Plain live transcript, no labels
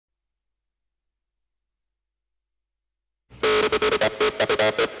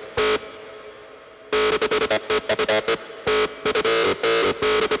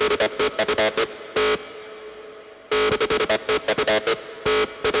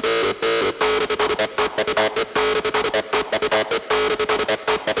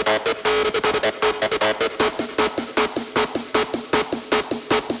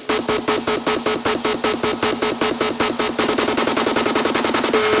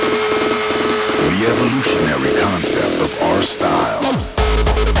the evolutionary concept of our style.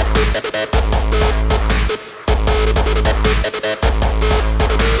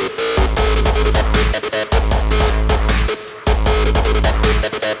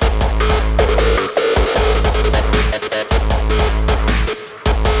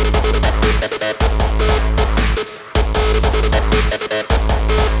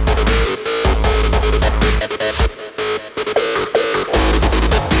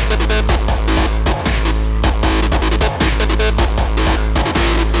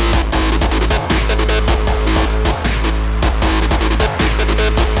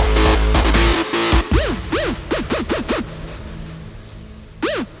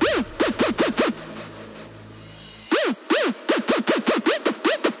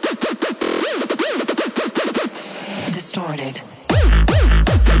 Distorted.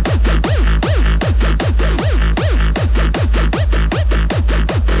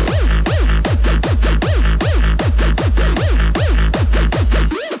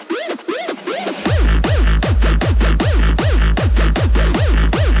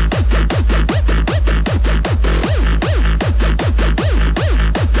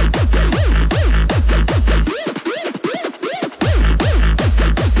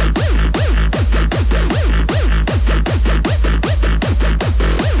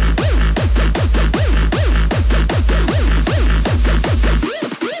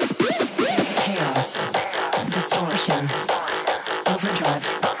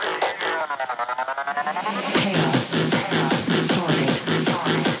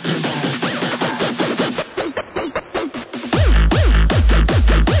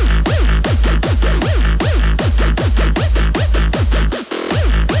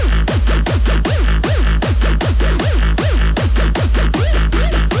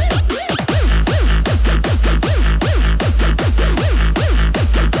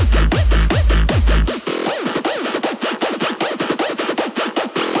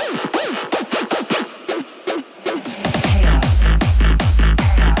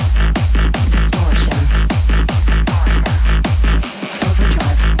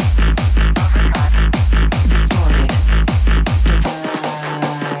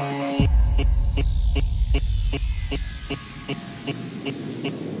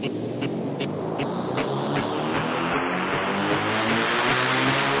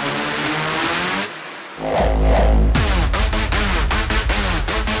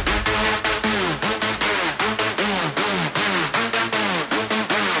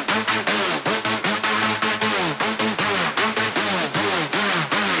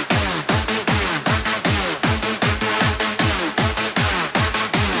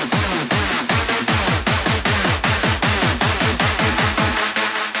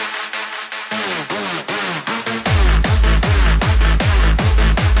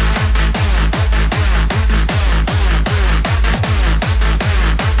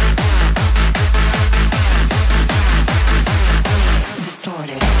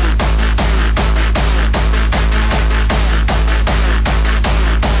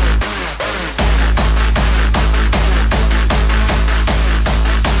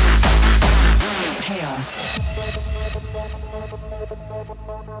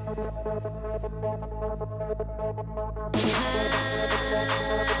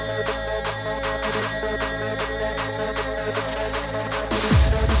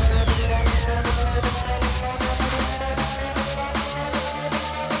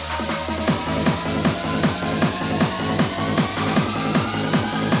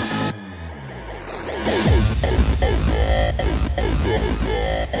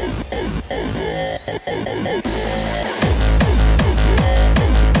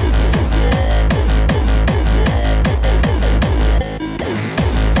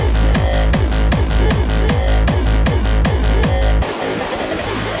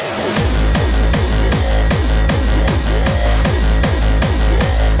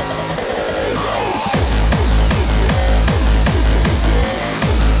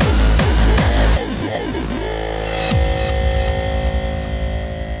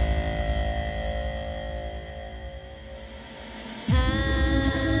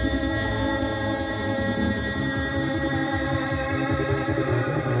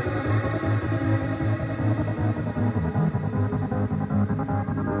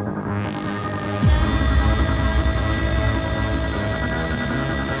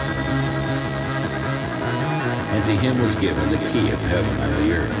 And to him was given the key of heaven and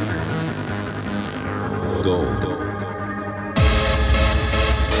the earth. Gold.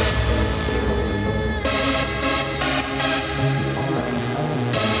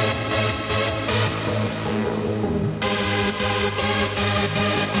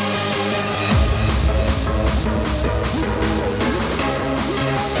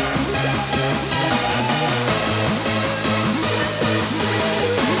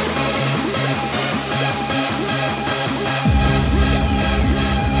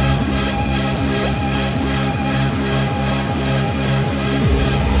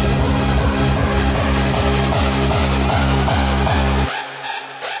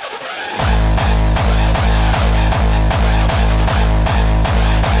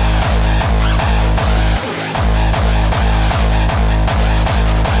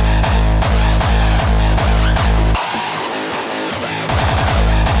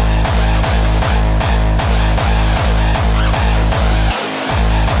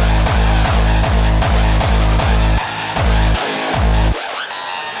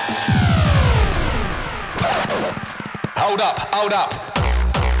 hold up.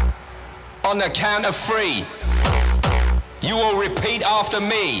 On the count of 3, you will repeat after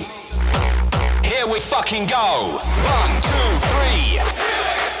me. Here we fucking go. 1, 2, 3.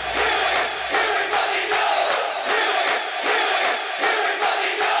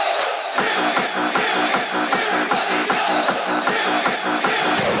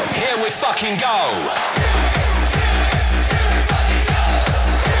 Here we fucking go.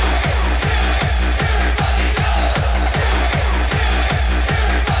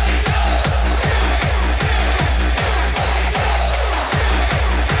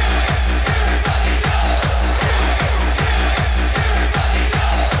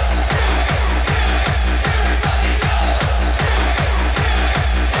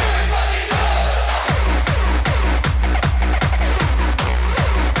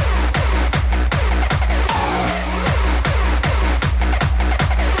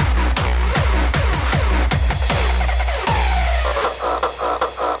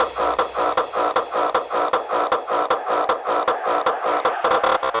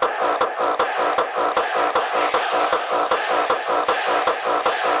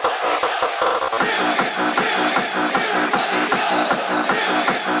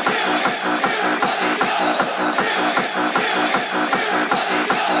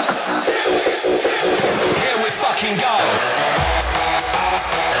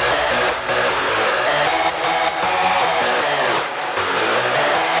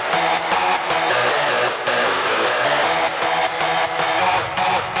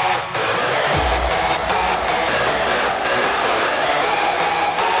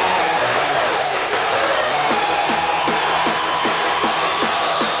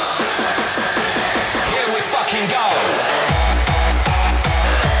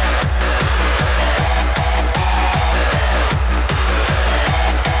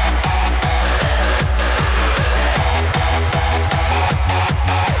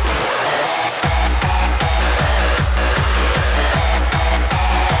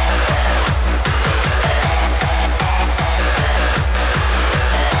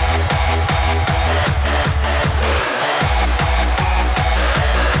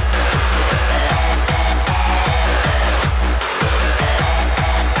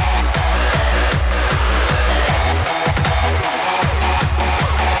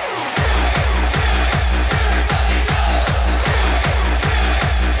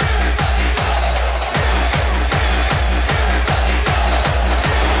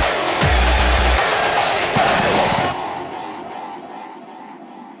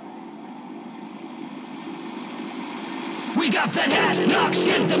 We got that knock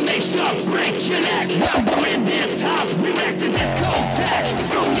shit that makes you break your neck. When we're in this house, we wreck the discotheque.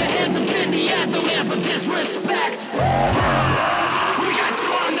 Throw your hands up in the air, the man for disrespect. We got you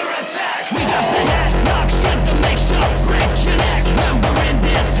under attack. We got that knock shit that makes you break your neck. When we're in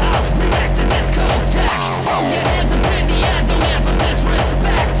this house, we wreck the discotheque. Throw your hands up in the air, the man for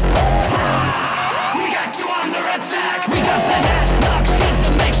disrespect. We got you under attack. We got that knock shit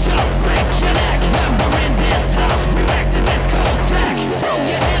that makes you break your neck. When we're in this house, we wreck the discotheque. Throw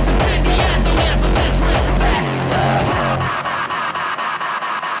your hands up in the air, the man for disrespect.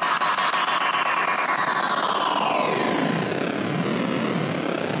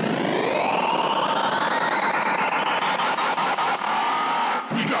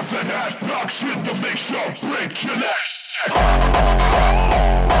 We got that knock shit that makes you break your neck.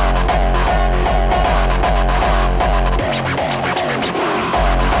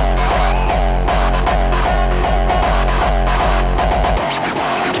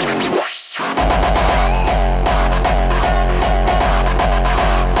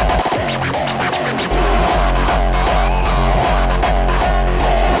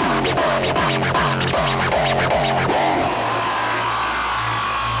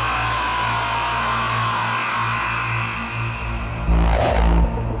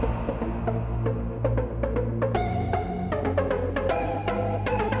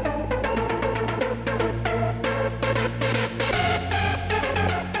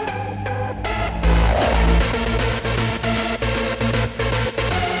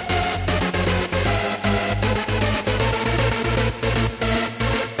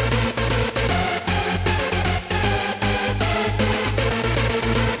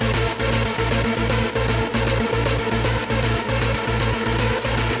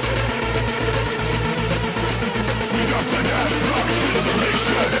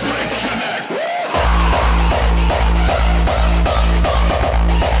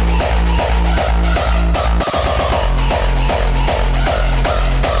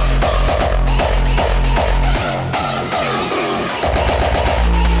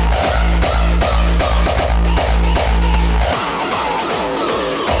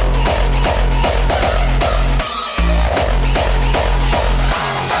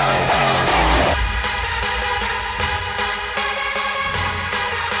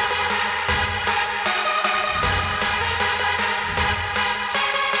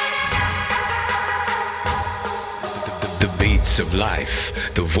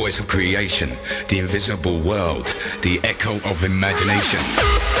 the voice of creation, the invisible world, the echo of imagination.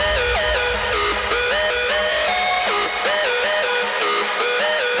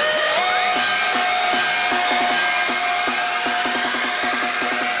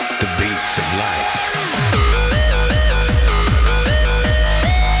 The beats of life.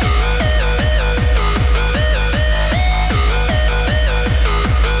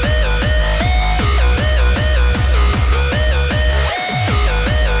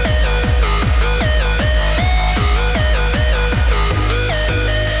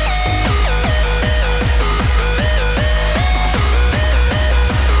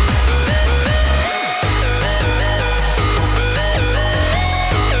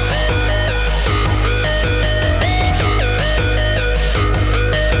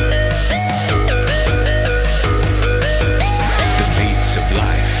 The beats of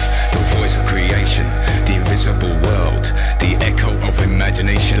life, the voice of creation, the invisible world, the echo of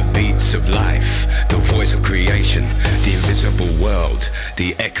imagination. Beats of life, the voice of creation, the invisible world,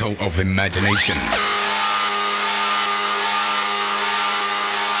 the echo of imagination.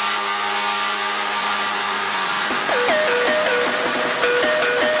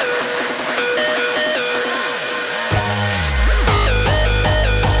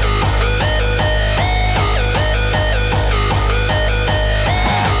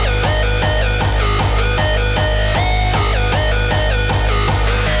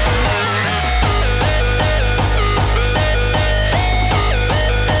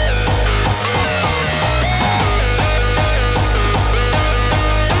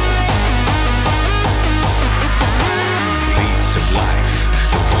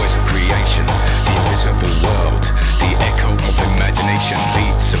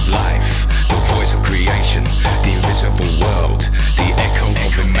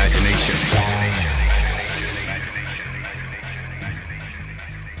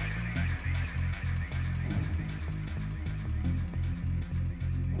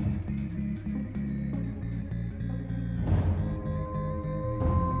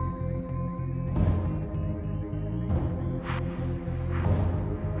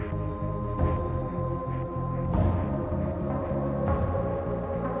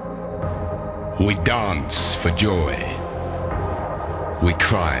 We dance for joy. We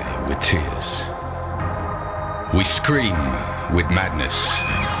cry with tears. We scream with madness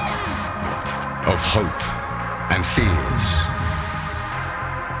of hope and fears.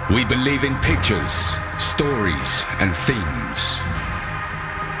 We believe in pictures, stories and themes.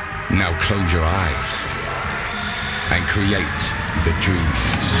 Now close your eyes and create the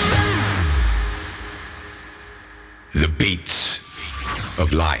dreams. The beats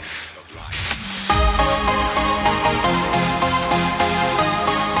of life.